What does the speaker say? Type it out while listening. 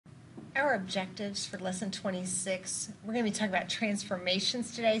Our objectives for lesson 26, we're going to be talking about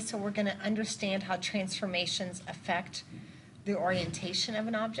transformations today, so we're going to understand how transformations affect the orientation of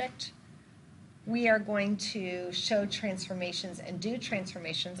an object. We are going to show transformations and do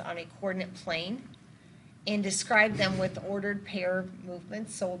transformations on a coordinate plane and describe them with ordered pair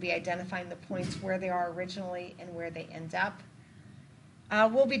movements, so we'll be identifying the points where they are originally and where they end up.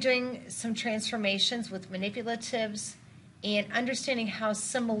 We'll be doing some transformations with manipulatives and understanding how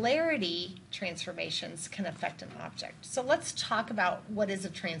similarity transformations can affect an object. So let's talk about what is a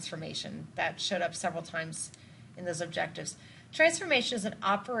transformation. That showed up several times in those objectives. Transformation is an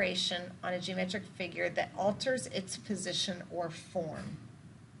operation on a geometric figure that alters its position or form.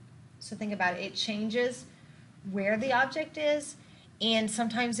 So think about it. It changes where the object is, and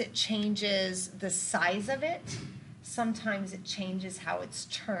sometimes it changes the size of it. Sometimes it changes how it's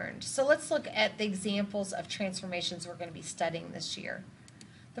turned. So let's look at the examples of transformations we're going to be studying this year.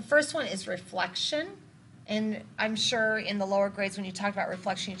 The first one is reflection. And I'm sure in the lower grades when you talked about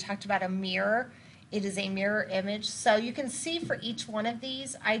reflection, you talked about a mirror. It is a mirror image. So you can see for each one of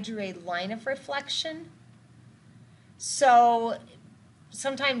these, I drew a line of reflection. So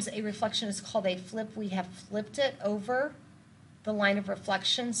sometimes a reflection is called a flip. We have flipped it over the line of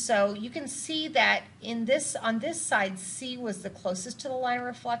reflection. So you can see that on this side, C was the closest to the line of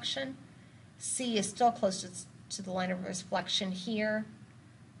reflection. C is still closest to the line of reflection here,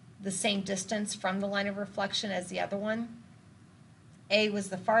 the same distance from the line of reflection as the other one. A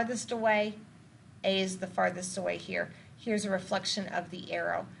was the farthest away. A is the farthest away here. Here's a reflection of the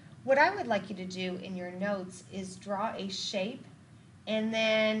arrow. What I would like you to do in your notes is draw a shape and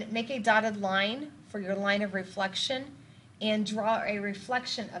then make a dotted line for your line of reflection and draw a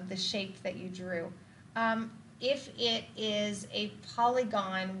reflection of the shape that you drew. If it is a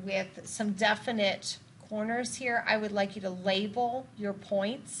polygon with some definite corners here, I would like you to label your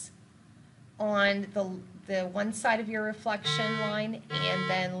points on the one side of your reflection line and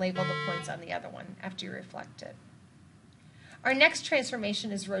then label the points on the other one after you reflect it. Our next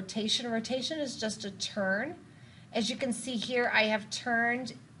transformation is rotation. Rotation is just a turn. As you can see here, I have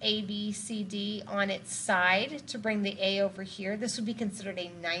turned A, B, C, D on its side to bring the A over here. This would be considered a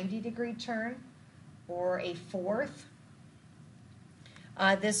 90-degree turn or a fourth.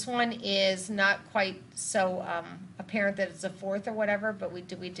 This one is not quite so apparent that it's a fourth or whatever, but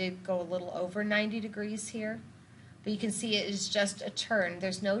we did go a little over 90 degrees here. But you can see it is just a turn.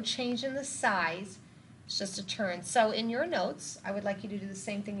 There's no change in the size. It's just a turn. So in your notes, I would like you to do the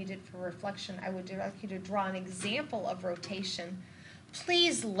same thing you did for reflection. I would like you to draw an example of rotation.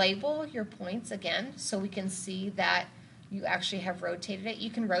 Please label your points again so we can see that you actually have rotated it. You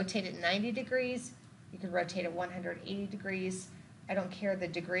can rotate it 90 degrees. You can rotate it 180 degrees. I don't care the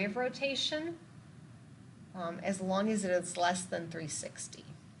degree of rotation as long as it is less than 360.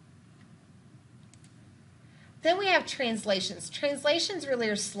 Then we have translations. Translations really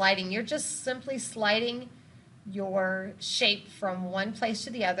are sliding. You're just simply sliding your shape from one place to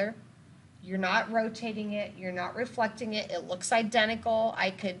the other. You're not rotating it. You're not reflecting it. It looks identical.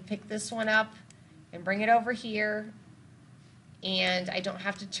 I could pick this one up and bring it over here, and I don't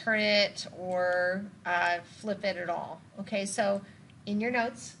have to turn it or flip it at all. Okay, so in your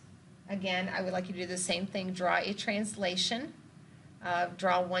notes, again, I would like you to do the same thing. Draw a translation.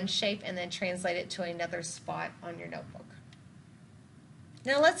 Draw one shape and then translate it to another spot on your notebook.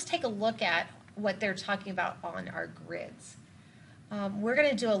 Now let's take a look at what they're talking about on our grids. We're going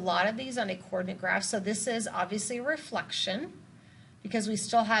to do a lot of these on a coordinate graph. So this is obviously a reflection because we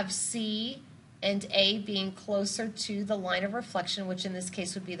still have C and A being closer to the line of reflection, which in this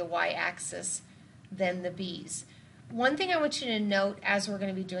case would be the y-axis, than the B's. One thing I want you to note as we're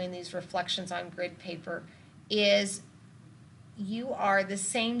going to be doing these reflections on grid paper is you are the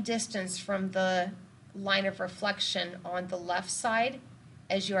same distance from the line of reflection on the left side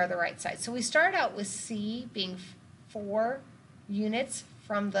as you are the right side. So we start out with C being 4 units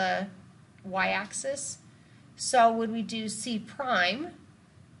from the y-axis. So when we do C prime,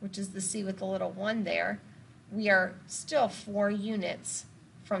 which is the C with the little 1 there, we are still 4 units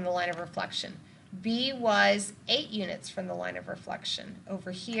from the line of reflection. B was 8 units from the line of reflection.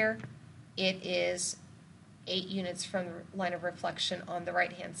 Over here, it is 8 units from the line of reflection on the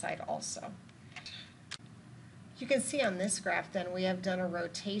right-hand side also. You can see on this graph then we have done a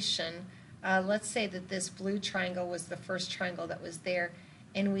rotation. Let's say that this blue triangle was the first triangle that was there,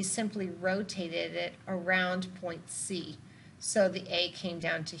 and we simply rotated it around point C. So the A came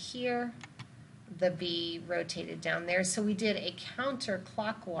down to here, the B rotated down there. So we did a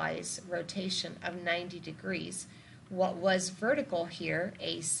counterclockwise rotation of 90 degrees. What was vertical here,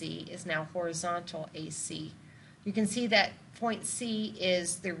 AC, is now horizontal AC. You can see that point C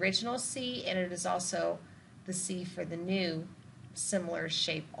is the original C, and it is also the C for the new similar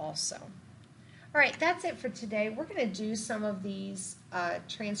shape also. All right, that's it for today. We're going to do some of these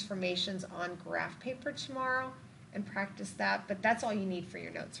transformations on graph paper tomorrow and practice that, but that's all you need for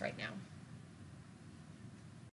your notes right now.